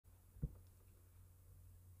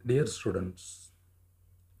Dear students,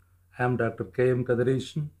 I am Dr. K.M.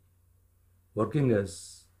 Kathiresan, working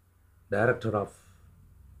as Director of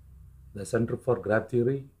the Center for Graph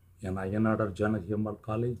Theory in Ayya Nadar Janaki Ammal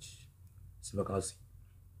College, Sivakasi.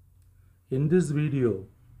 In this video,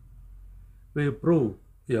 we prove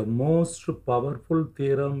a most powerful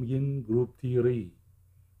theorem in group theory,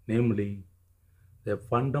 namely the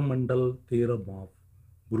fundamental theorem of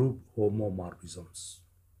group homomorphisms.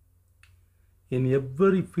 In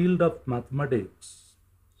every field of mathematics,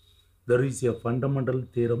 there is a fundamental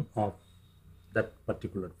theorem of that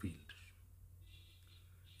particular field.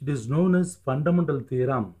 It is known as fundamental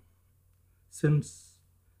theorem since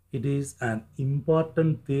it is an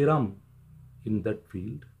important theorem in that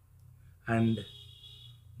field, and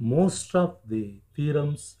most of the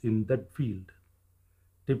theorems in that field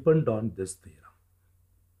depend on this theorem.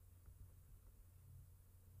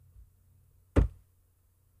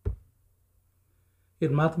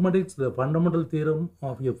 In mathematics, the fundamental theorem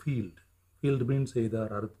of a field means either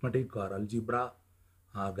arithmetic or algebra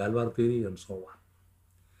or Galois theory and so on,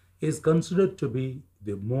 is considered to be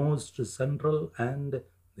the most central and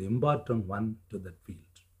the important one to that field.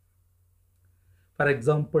 For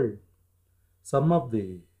example, some of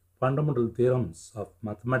the fundamental theorems of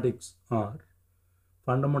mathematics are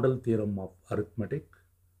fundamental theorem of arithmetic,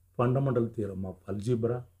 fundamental theorem of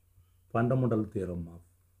algebra, fundamental theorem of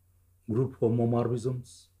group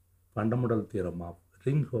homomorphisms, fundamental theorem of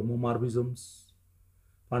ring homomorphisms,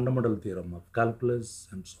 fundamental theorem of calculus,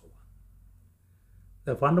 and so on.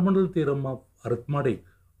 The fundamental theorem of arithmetic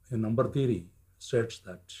in number theory states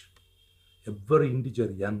that every integer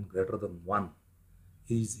n greater than 1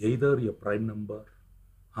 is either a prime number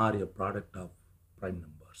or a product of prime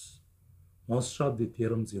numbers. Most of the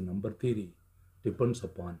theorems in number theory depends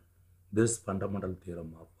upon this fundamental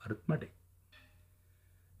theorem of arithmetic.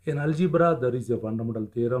 In algebra, there is a fundamental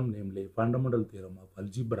theorem, namely fundamental theorem of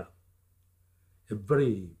algebra.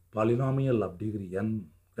 Every polynomial of degree n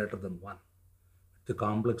greater than 1 with the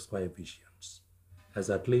complex coefficients has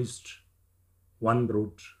at least one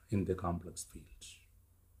root in the complex field.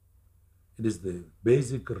 It is the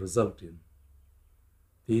basic result in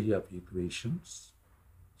theory of equations.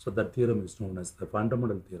 So that theorem is known as the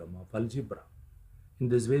fundamental theorem of algebra. In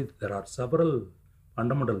this way, there are several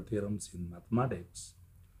fundamental theorems in mathematics.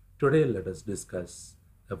 Today, let us discuss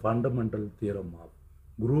the fundamental theorem of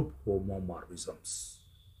group homomorphisms.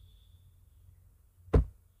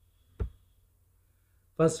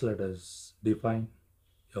 First, let us define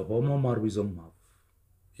a homomorphism of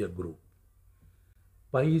a group.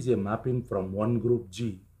 Pi is a mapping from one group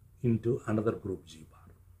G into another group G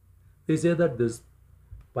bar. We say that this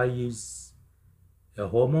pi is a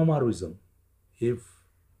homomorphism if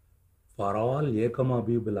for all a comma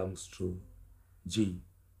b belongs to G,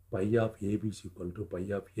 pi of AB is equal to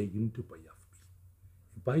pi of A into pi of B.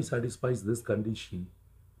 If pi satisfies this condition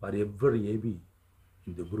for every AB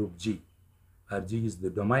in the group G, where G is the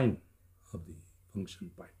domain of the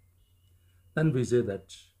function pi, then we say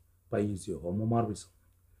that pi is a homomorphism.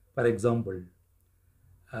 For example,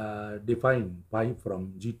 define pi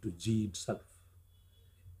from G to G itself.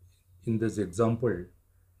 In this example,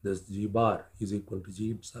 this G bar is equal to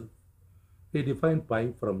G itself. We define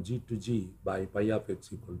pi from G to G by pi of x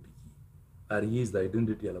equal to E, where E is the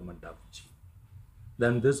identity element of G.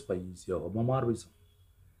 Then this pi is a homomorphism.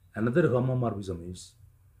 Another homomorphism is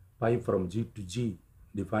pi from G to G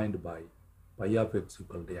defined by pi of x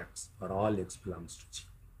equal to x, where all x belongs to G.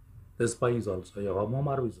 This pi is also a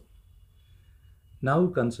homomorphism. Now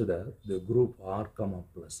consider the group R comma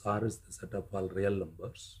plus. R is the set of all real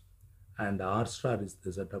numbers and R star is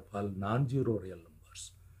the set of all non-zero real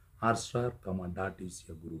numbers. R star comma dot is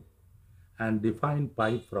a group, and define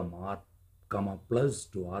pi from R comma plus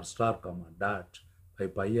to R star comma dot by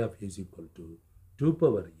pi of A is equal to 2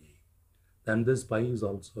 power A. Then this pi is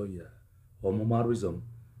also a homomorphism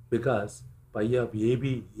because pi of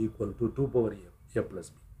AB equal to 2 power A plus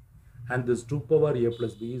B. And this 2 power A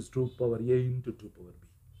plus B is 2 power A into 2 power B.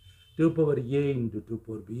 2 power A into 2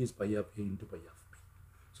 power B is pi of A into pi of B.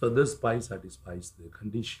 So this pi satisfies the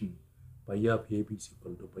condition pi of AB is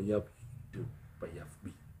equal to pi of A into pi of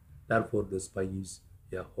B. Therefore, this pi is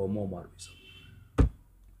a homomorphism.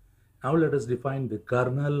 Now let us define the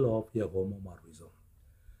kernel of a homomorphism.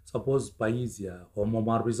 Suppose pi is a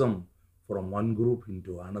homomorphism from one group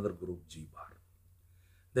into another group G bar.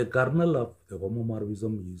 The kernel of the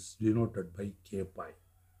homomorphism is denoted by k pi,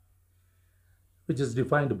 which is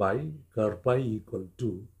defined by ker pi equal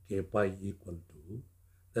to k pi equal to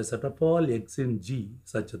the set of all x in G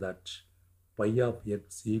such that pi of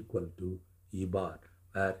x equal to E bar,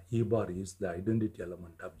 where E bar is the identity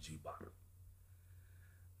element of G bar.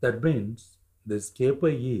 That means this K pi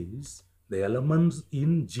is the elements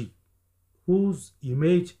in G whose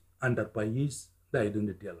image under pi is the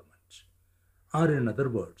identity element. Or in other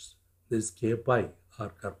words, this K pi or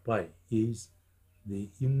ker pi is the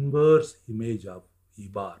inverse image of E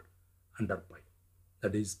bar under pi.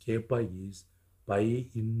 That is, K pi is pi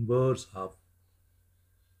inverse of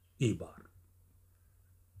E bar.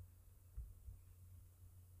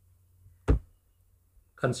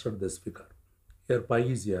 Consider this figure. Here pi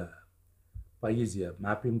is a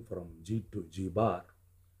mapping from G to G bar,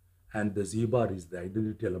 and the Z bar is the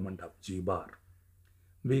identity element of G bar.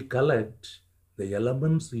 We collect the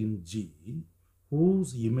elements in G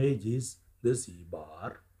whose image is this E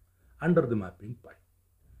bar under the mapping pi,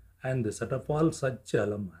 and the set of all such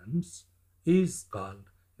elements is called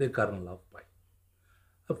the kernel of pi.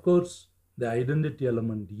 Of course, the identity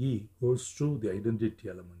element E goes to the identity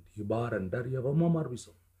element E bar under a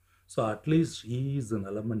homomorphism. So at least E is an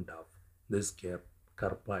element of this ker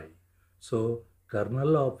pi. So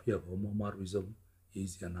kernel of a homomorphism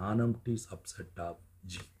is a non-empty subset of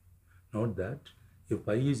G. Note that if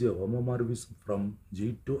pi is a homomorphism from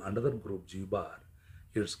G to another group G bar,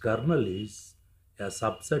 its kernel is a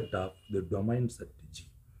subset of the domain set G.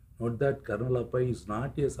 Note that kernel of pi is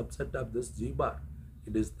not a subset of this G bar.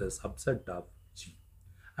 It is the subset of G.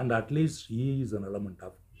 And at least E is an element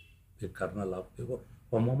of the kernel of the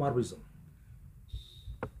homomorphism.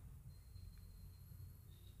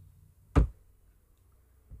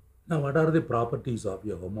 Now, what are the properties of a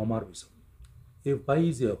homomorphism? If pi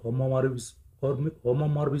is a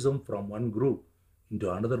homomorphism from one group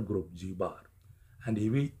into another group G bar, and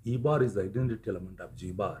E bar is the identity element of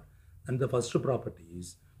G bar, then the first property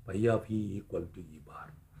is pi of E equal to E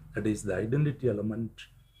bar. That is, the identity element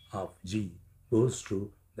of G goes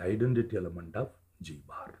to the identity element of G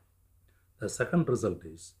bar. The second result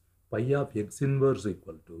is pi of x inverse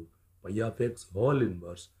equal to pi of x whole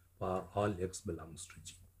inverse for all x belongs to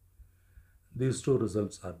G. These two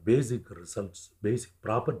results are basic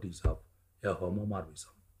properties of a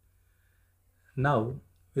homomorphism. Now,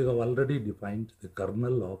 we have already defined the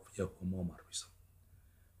kernel of a homomorphism.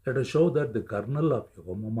 Let us show that the kernel of a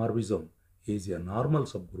homomorphism is a normal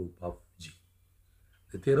subgroup of G.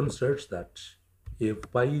 The theorem states that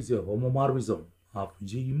if pi is a homomorphism of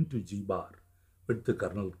G into G bar with the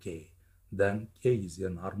kernel K, then K is a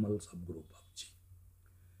normal subgroup of G.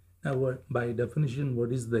 Now, by definition,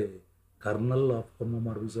 what is the kernel of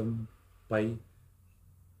homomorphism? Pi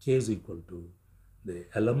K is equal to the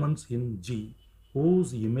elements in G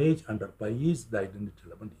whose image under pi is the identity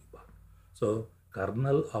element E bar. So,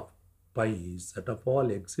 kernel of pi is set of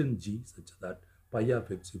all x in G such that pi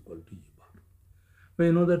of x equal to E bar.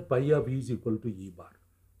 We know that pi of E is equal to E bar.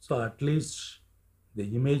 So, at least the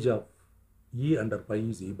image of E under pi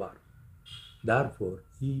is E bar. Therefore,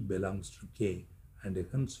 E belongs to K, and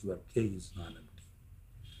hence your K is non-empty.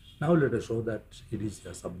 Now let us show that it is a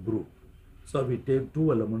subgroup. So we take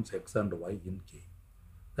two elements x and y in K.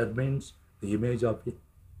 That means the image of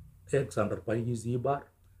x under pi is E bar,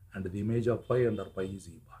 and the image of y under pi is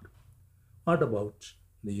E bar. What about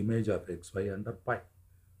the image of xy under pi?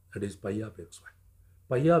 That is pi of xy.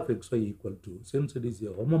 Pi of xy equal to, since it is a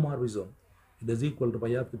homomorphism, it is equal to pi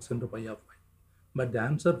of x into pi of y. But the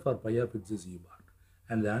answer for pi of x is E bar,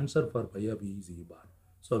 and the answer for pi of E is E bar.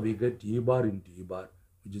 So we get E bar into E bar,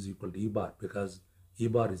 which is equal to E bar, because E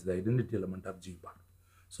bar is the identity element of G bar.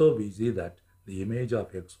 So we see that the image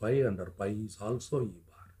of xy under pi is also E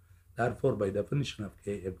bar. Therefore, by definition of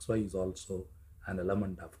K, xy is also an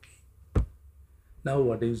element of K. Now,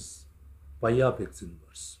 what is pi of x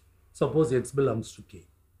inverse? Suppose x belongs to K.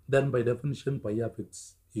 Then by definition, pi of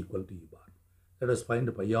x equal to E bar. Let us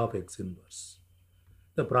find pi of x inverse.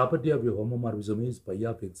 The property of a homomorphism is pi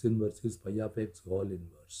of x inverse is pi of x whole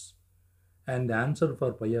inverse. And the answer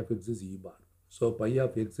for pi of x is E bar. So pi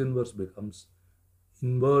of x inverse becomes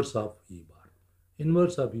inverse of E bar.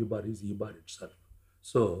 Inverse of E bar is E bar itself.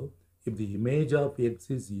 So if the image of x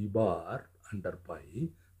is E bar under pi,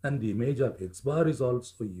 then the image of x bar is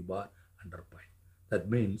also E bar under pi. That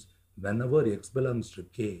means whenever x belongs to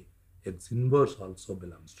K, x inverse also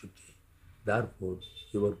belongs to K. Therefore,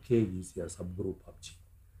 your K is a subgroup of G.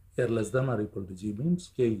 Here less than or equal to G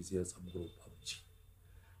means K is a subgroup of G.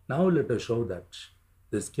 Now let us show that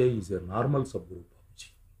this K is a normal subgroup of G.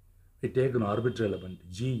 We take an arbitrary element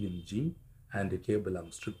G in G and K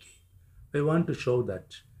belongs to K. We want to show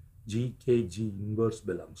that G inverse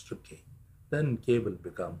belongs to K. Then K will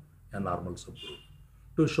become a normal subgroup.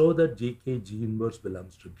 To show that G inverse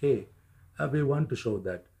belongs to K, we want to show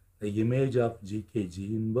that the image of G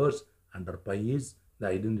inverse under pi is the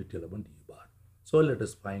identity element E bar. So let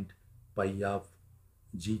us find pi of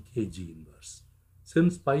GKG inverse.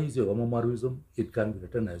 Since pi is a homomorphism, it can be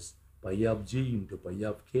written as pi of G into pi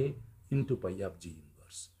of K into pi of G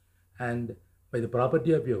inverse. And by the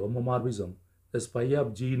property of a homomorphism, this pi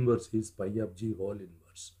of G inverse is pi of G whole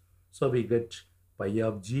inverse. So we get pi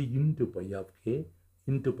of G into pi of K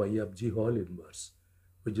into pi of G whole inverse,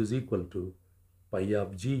 which is equal to pi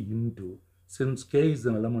of G into, since K is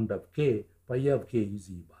an element of K, pi of K is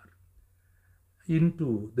E bar,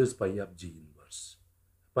 into this pi of G inverse.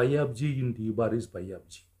 Pi of G into E bar is pi of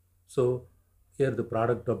G. So here the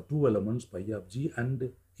product of two elements, pi of G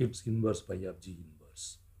and its inverse pi of G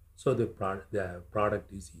inverse. So the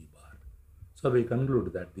product is E bar. So we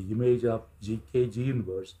conclude that the image of GKG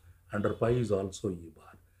inverse under pi is also E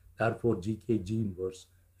bar. Therefore, GKG inverse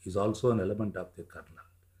is also an element of the kernel.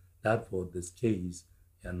 Therefore, this K is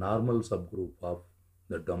a normal subgroup of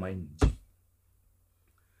the domain G.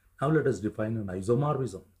 Now let us define an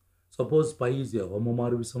isomorphism. Suppose pi is a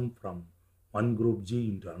homomorphism from one group G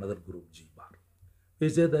into another group G bar. We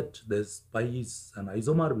say that this pi is an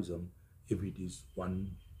isomorphism if it is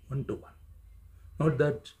 1 to 1. Note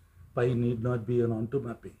that pi need not be an onto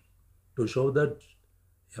mapping. To show that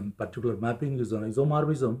a particular mapping is an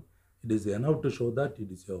isomorphism, it is enough to show that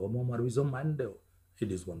it is a homomorphism and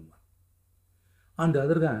it is 1. On the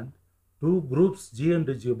other hand, two groups G and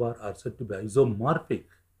G bar are said to be isomorphic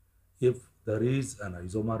if there is an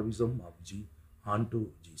isomorphism of G onto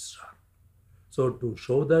G star. So to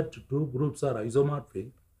show that two groups are isomorphic,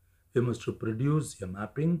 we must produce a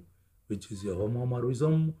mapping which is a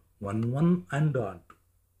homomorphism 1 and onto.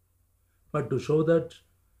 But to show that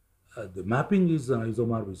the mapping is an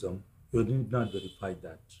isomorphism, you need not verify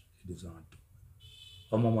that it is onto.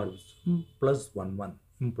 Homomorphism plus 1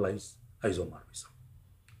 implies isomorphism.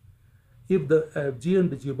 If the G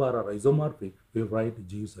and G bar are isomorphic, we write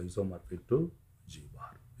G is isomorphic to G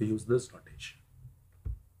bar. We use this notation.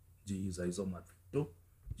 G is isomorphic to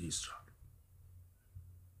G star.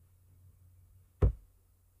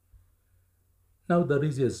 Now there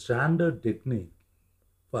is a standard technique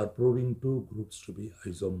for proving two groups to be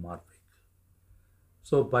isomorphic.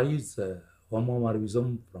 So pi is a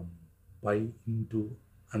homomorphism from pi into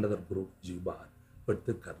another group G bar with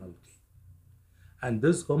the kernel K. And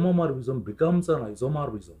this homomorphism becomes an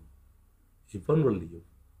isomorphism if and only if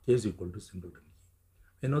K is equal to singleton E.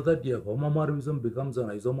 We know that a homomorphism becomes an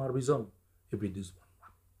isomorphism if it is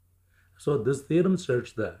 1. So this theorem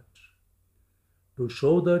states that to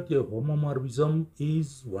show that a homomorphism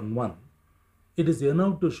is 1, it is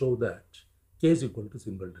enough to show that K is equal to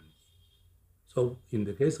singleton E. So in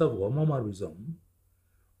the case of homomorphism,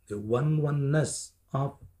 the 1-1ness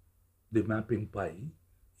of the mapping pi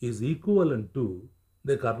is equivalent to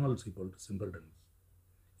the kernel is equal to singleton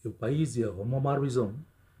E. If pi is a homomorphism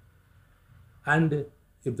and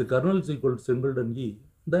if the kernel is equal to singleton E,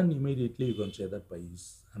 then immediately you can say that pi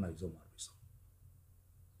is an isomorphism.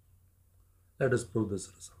 Let us prove this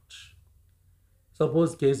result.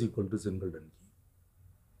 Suppose K is equal to singleton E.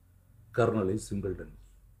 Kernel is singleton E.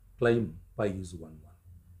 Claim pi is 1.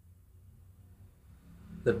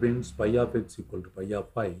 That means pi of x equal to pi of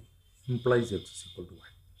phi implies x is equal to y.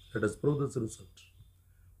 Let us prove this result.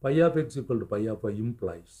 Pi of x equal to pi of y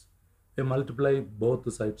implies we multiply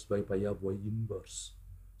both sides by pi of y inverse.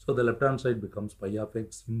 So the left hand side becomes pi of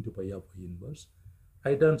x into pi of y inverse.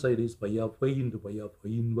 Right hand side is pi of y into pi of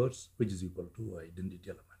y inverse, which is equal to identity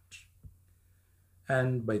element.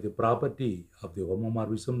 And by the property of the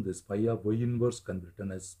homomorphism, this pi of y inverse can be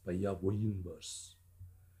written as pi of y inverse.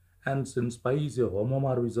 And since pi is a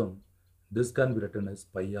homomorphism, this can be written as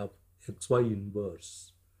pi of xy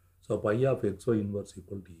inverse. So pi of xy inverse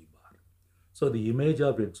equal to E bar. So the image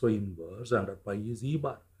of xy inverse under pi is E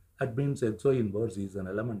bar. That means xy inverse is an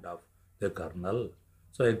element of the kernel.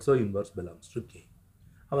 So xy inverse belongs to K.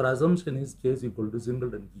 Our assumption is K is equal to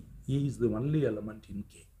singleton E. E is the only element in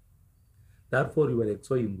K. Therefore, your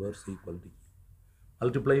xy inverse equal to E.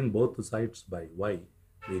 Multiplying both sides by y,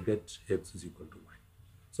 we get x is equal to y.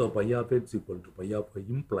 So pi of x equal to pi of y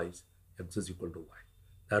implies x is equal to y.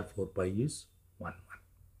 Therefore, pi is 1.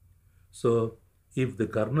 So if the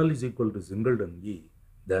kernel is equal to singleton E,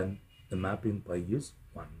 then the mapping pi is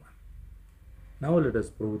 1. Now let us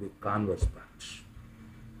prove the converse part.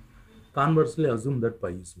 Conversely, assume that pi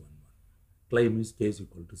is 1. Claim is K is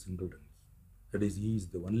equal to singleton E. That is, E is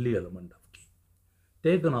the only element of K.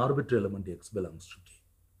 Take an arbitrary element x belongs to K.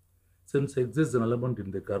 Since x is an element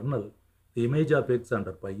in the kernel, the image of x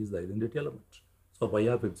under pi is the identity element. So pi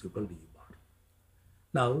of x equal to E bar.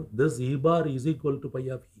 Now this E bar is equal to pi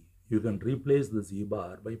of E. You can replace this E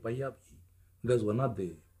bar by pi of E, because one of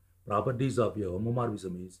the properties of a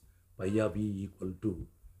homomorphism is pi of E equal to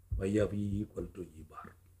E bar.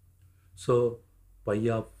 So pi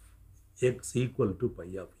of x equal to pi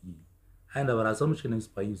of e, and our assumption is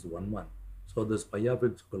pi is 1 1. So this pi of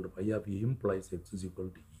x equal to pi of e implies x is equal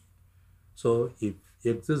to e. So if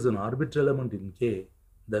x is an arbitrary element in K,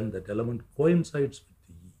 then that element coincides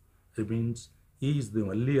with E. It means E is the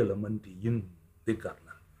only element in the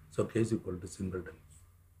kernel. So K is equal to singleton E.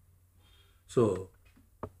 So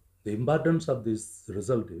the importance of this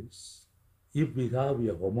result is, if we have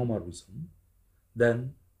a homomorphism,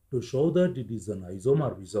 then to show that it is an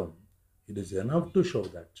isomorphism, it is enough to show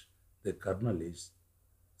that the kernel is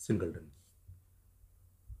singleton E.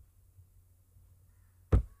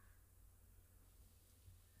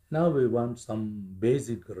 Now we want some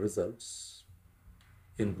basic results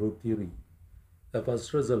in group theory. The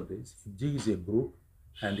first result is, if G is a group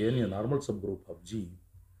and N a normal subgroup of G,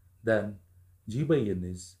 then G by N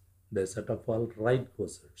is the set of all right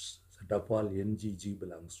corsets. Set of all NGG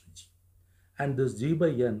belongs to G. And this G by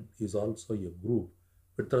N is also a group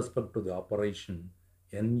with respect to the operation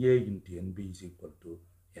NA into NB is equal to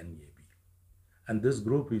NAB. And this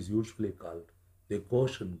group is usually called the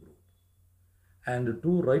quotient group. And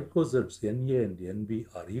two right corsets NA and NB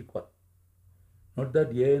are equal. Not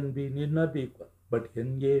that A and B need not be equal, but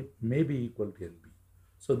NA may be equal to NB.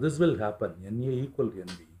 So this will happen, NA equal to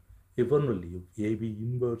NB, if only if AB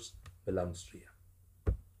inverse belongs to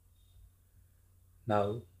M.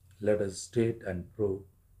 Now let us state and prove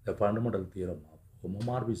the fundamental theorem of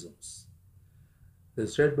homomorphisms. The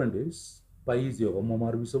statement is, pi is a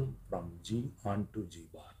homomorphism from G onto G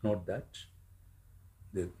bar. Note that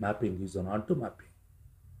the mapping is an onto mapping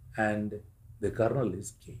and the kernel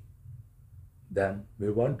is K. Then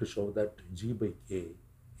we want to show that G by K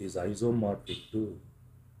is isomorphic to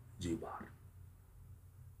G bar.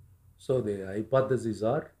 So the hypotheses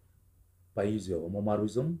are, pi is a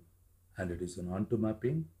homomorphism and it is an onto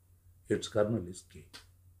mapping. Its kernel is K.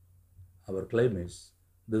 Our claim is,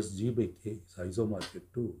 this G by K is isomorphic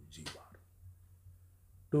to G bar.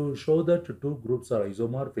 To show that two groups are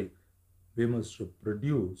isomorphic, we must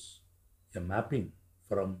produce a mapping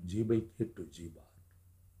from G by K to G bar.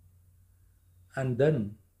 And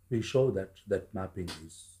then we show that that mapping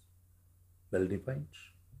is well defined,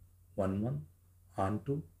 1 1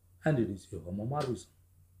 onto, and it is a homomorphism.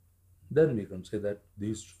 Then we can say that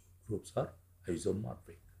these two groups are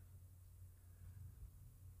isomorphic.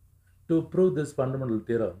 To prove this fundamental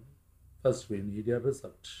theorem, first we need a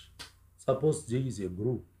result. Suppose G is a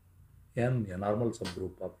group, N a normal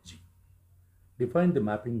subgroup of G. Define the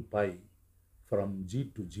mapping pi from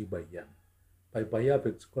G to G by N by pi of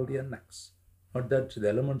x equal to Nx. Note that the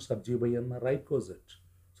elements of G by N are right coset.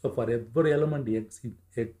 So for every element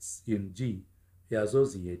x in G, we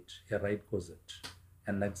associate a right coset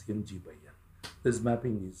Nx in G by N. This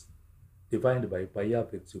mapping is defined by pi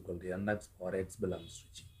of x equal to Nx for x belongs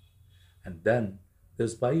to G. And then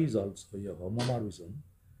this pi is also a homomorphism,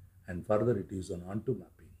 and further it is an onto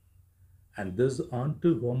mapping. And this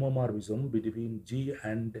onto homomorphism between G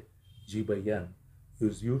and G by N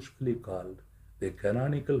is usually called the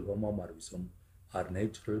canonical homomorphism or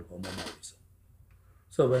natural homomorphism.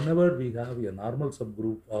 So whenever we have a normal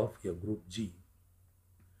subgroup of a group G,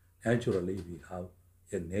 naturally we have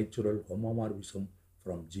a natural homomorphism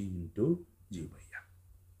from G into G by N.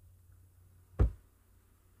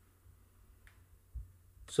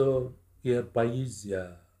 So here pi is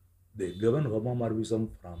the given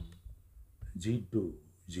homomorphism from G to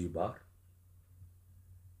G bar,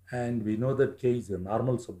 and we know that K is a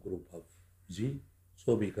normal subgroup of G,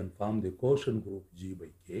 so we can form the quotient group G by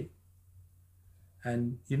K,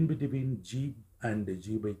 and in between G and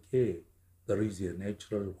G by K there is a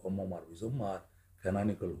natural homomorphism or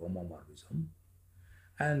canonical homomorphism,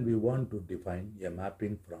 and we want to define a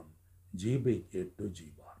mapping from G by K to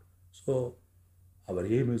G bar. So our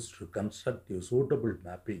aim is to construct a suitable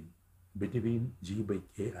mapping between G by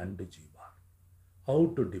K and G bar.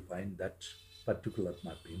 How to define that particular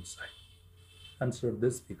mapping sign? Consider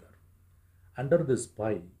this figure. Under this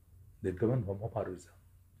pi, the given homomorphism,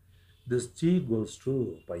 this G goes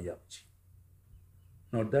to pi of G.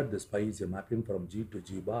 Note that this pi is a mapping from G to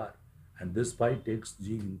G bar, and this pi takes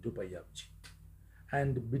G into pi of G.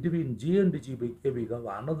 And between G and G by K, we have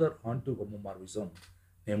another onto homomorphism,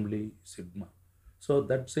 namely sigma. So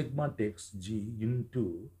that sigma takes G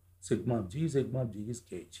into sigma of G is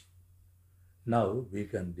Kg. Now we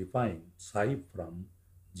can define psi from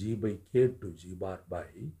G by K to G bar by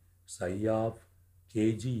psi of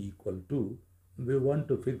Kg equal to, we want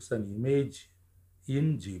to fix an image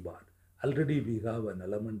in G bar. Already we have an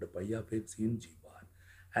element pi of x in G bar,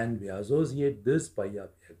 and we associate this pi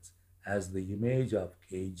of x as the image of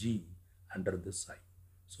Kg under the psi.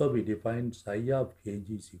 So we define psi of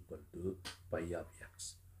kg is equal to pi of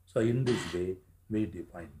x. So in this way, we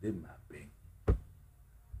define the mapping.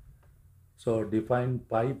 So define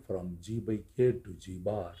pi from g by k to g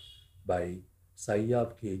bar by psi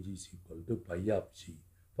of kg is equal to pi of g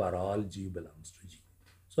for all g belongs to g.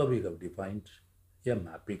 So we have defined a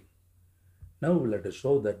mapping. Now let us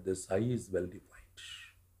show that the psi is well defined.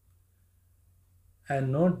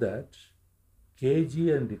 And note that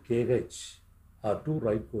kg and kh are two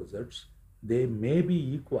right corsets. They may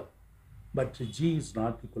be equal, but g is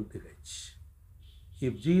not equal to h.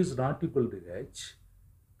 If g is not equal to h,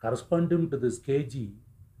 corresponding to this kg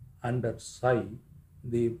under psi,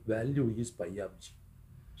 the value is pi of g.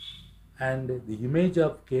 And the image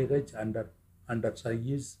of kh under psi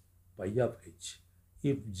is pi of h.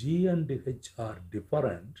 If g and h are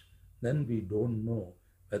different, then we don't know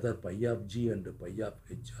whether pi of g and pi of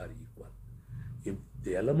h are equal. If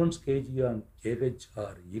the elements kg and kh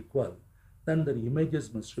are equal, then the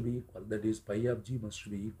images must be equal. That is, pi of g must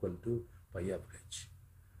be equal to pi of h.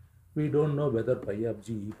 We don't know whether pi of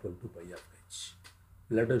g equal to pi of h.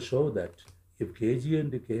 Let us show that if kg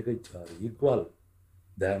and kh are equal,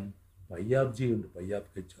 then pi of g and pi of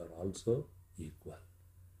h are also equal.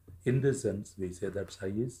 In this sense, we say that psi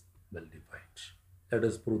is well defined. Let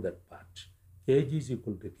us prove that part. Kg is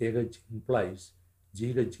equal to kh implies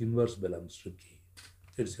gh inverse belongs to k.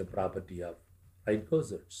 It's a property of right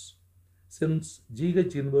corsets. Since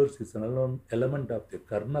gh inverse is an element of the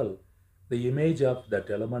kernel, the image of that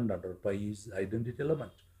element under pi is identity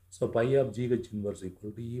element. So pi of gh inverse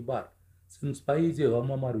equal to E bar. Since pi is a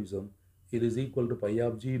homomorphism, it is equal to pi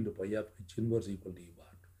of g into pi of h inverse equal to E bar.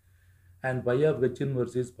 And pi of h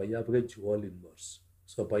inverse is pi of h whole inverse.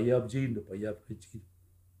 So pi of g into pi of h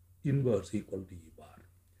inverse equal to E bar.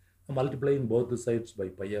 Now, multiplying both the sides by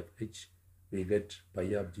pi of h, we get pi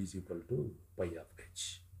of g is equal to pi of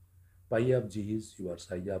h. Pi of g is your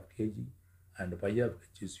psi of kg and pi of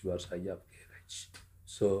h is your psi of kh.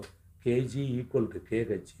 So kg equal to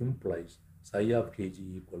kh implies psi of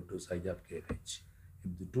kg equal to psi of kh.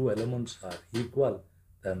 If the two elements are equal,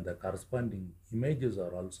 then the corresponding images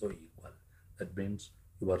are also equal. That means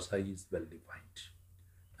your psi is well defined.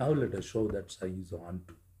 Now let us show that psi is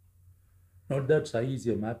onto. Note that psi is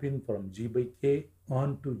a mapping from g by k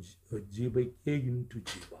onto g by k into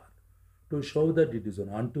g bar. To show that it is an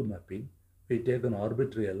onto mapping, we take an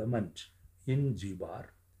arbitrary element in g bar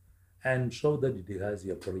and show that it has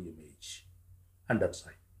a pre-image under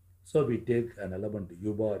psi. So we take an element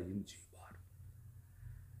u bar in g bar.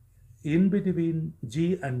 In between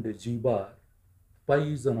g and g bar, pi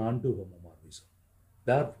is an onto homomorphism.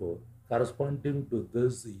 Therefore, corresponding to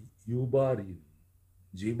this u bar in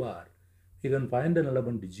g bar, we can find an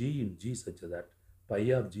element g in g such that pi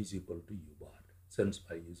of g is equal to u bar, since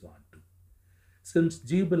pi is onto. Since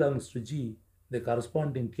g belongs to g, the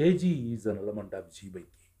corresponding kg is an element of g by k.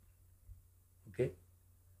 Okay?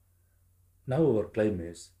 Now our claim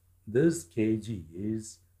is this kg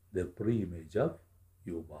is the pre-image of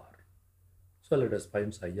u bar. So let us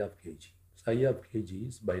find psi of kg. Psi of kg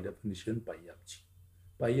is by definition pi of g.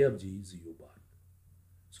 Pi of g is u bar.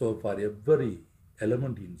 So for every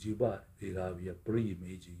element in g bar, we have a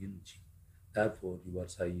pre-image in g. Therefore, your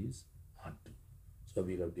psi is onto. So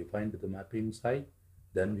we have defined the mapping psi,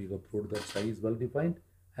 then we have proved that psi is well defined,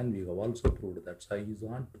 and we have also proved that psi is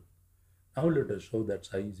onto. Now let us show that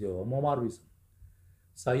psi is a homomorphism.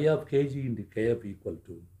 Psi of kg into kf equal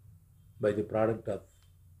to, by the product of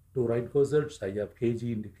two right corsets, psi of kg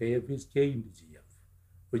into kf is k into gf,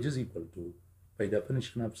 which is equal to, by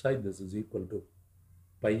definition of psi, this is equal to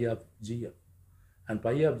pi of gf. And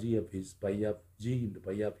pi of gf is pi of g into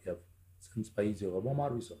pi of f. Since pi is a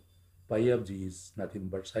homomorphism, pi of g is nothing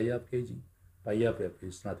but psi of kg, pi of f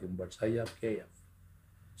is nothing but psi of kf.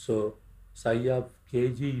 So psi of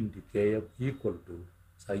kg into kf equal to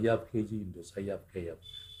psi of kg into psi of kf.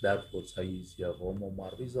 Therefore, psi is a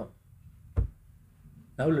homomorphism.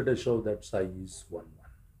 Now let us show that psi is 1, 1.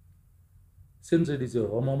 Since it is a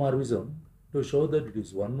homomorphism, to show that it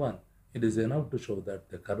is 1, 1, it is enough to show that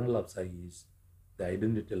the kernel of psi is the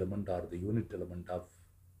identity element or the unit element of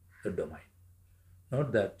the domain.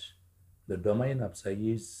 Note that the domain of psi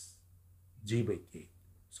is g by k.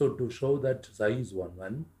 So to show that psi is 1,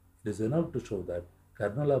 1, it is enough to show that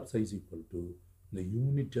kernel of psi is equal to the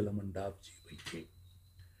unit element of g by k.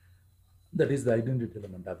 That is the identity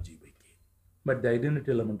element of g by k. But the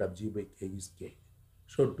identity element of g by k is k.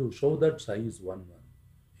 So to show that psi is 1, 1,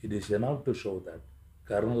 it is enough to show that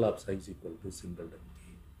kernel of psi is equal to singleton k.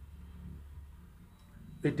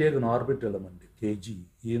 We take an orbital element kg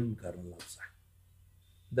in kernel of psi.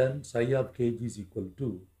 Then psi of kg is equal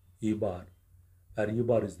to E bar where E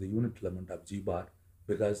bar is the unit element of G bar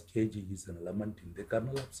because Kg is an element in the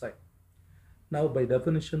kernel of psi. Now by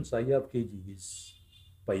definition, psi of Kg is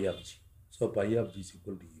pi of G. So pi of G is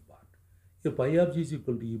equal to E bar. If pi of G is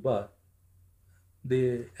equal to E bar,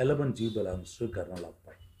 the element G belongs to kernel of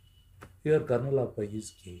pi. Here kernel of pi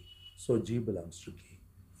is K, so G belongs to K.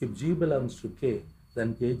 If G belongs to K,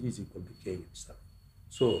 then Kg is equal to K itself.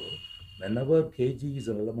 So whenever Kg is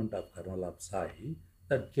an element of kernel of psi,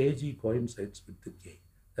 that Kg coincides with the K.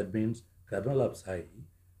 That means kernel of psi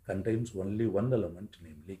contains only one element,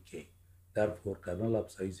 namely K. Therefore, kernel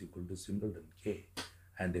of psi is equal to singleton K,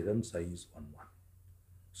 and again psi is 1, 1.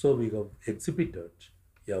 So we have exhibited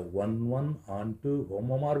a 1, 1 onto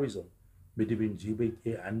homomorphism between G by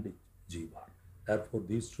K and G bar. Therefore,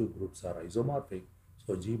 these two groups are isomorphic.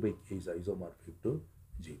 So G by K is isomorphic to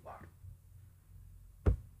G bar.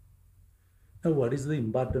 Now, what is the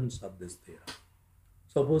importance of this theorem?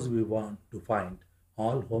 Suppose we want to find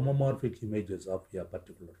all homomorphic images of a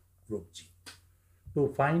particular group G.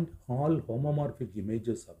 To find all homomorphic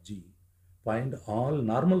images of G, find all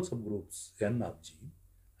normal subgroups N of G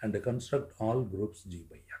and construct all groups G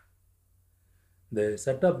by N. The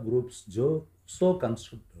set of groups so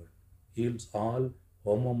constructed yields all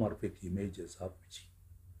homomorphic images of G.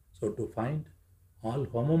 So to find all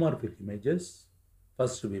homomorphic images,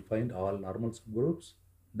 first we find all normal subgroups,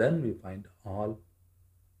 then we find all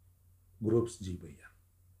groups G by N.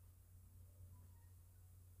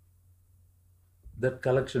 That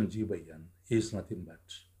collection G by N is nothing but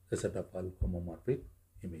a set of all homomorphic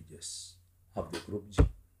images of the group G.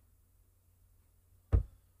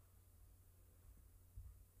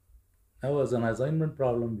 Now, as an assignment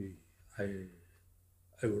problem, I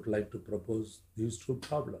would like to propose these two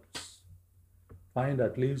problems. Find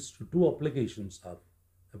at least two applications of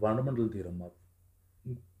the fundamental theorem of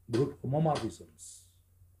group homomorphisms.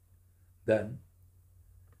 Then,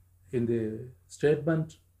 in the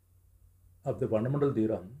statement of the fundamental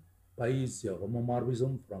theorem, pi is a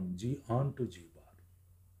homomorphism from G on to G bar.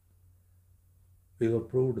 We have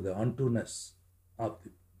proved the onto-ness of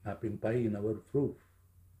the mapping pi in our proof.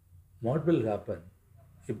 What will happen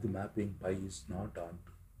if the mapping pi is not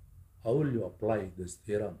onto? How will you apply this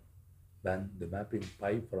theorem when the mapping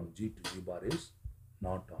pi from G to G bar is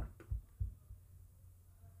not onto?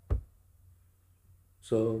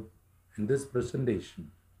 So, in this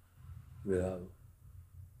presentation, we have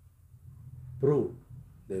proved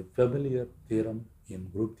the familiar theorem in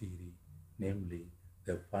group theory, namely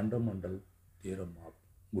the fundamental theorem of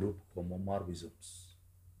group homomorphisms.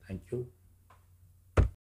 Thank you.